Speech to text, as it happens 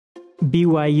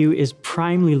BYU is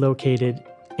primarily located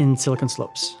in Silicon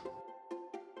Slopes,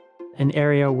 an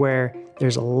area where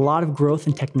there's a lot of growth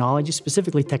in technology,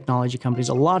 specifically technology companies,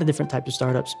 a lot of different types of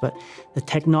startups, but the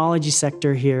technology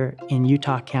sector here in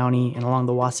Utah County and along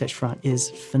the Wasatch Front is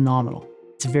phenomenal.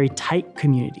 It's a very tight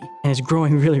community and it's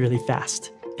growing really, really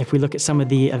fast. If we look at some of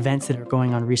the events that are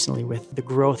going on recently with the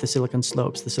growth of Silicon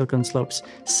Slopes, the Silicon Slopes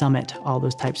Summit, all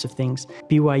those types of things,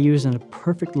 BYU is in a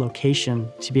perfect location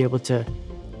to be able to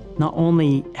not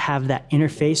only have that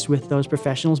interface with those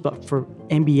professionals, but for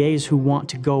MBAs who want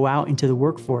to go out into the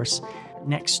workforce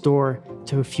next door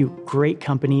to a few great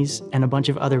companies and a bunch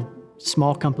of other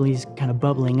small companies kind of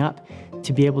bubbling up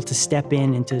to be able to step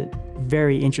in into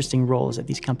very interesting roles at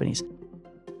these companies.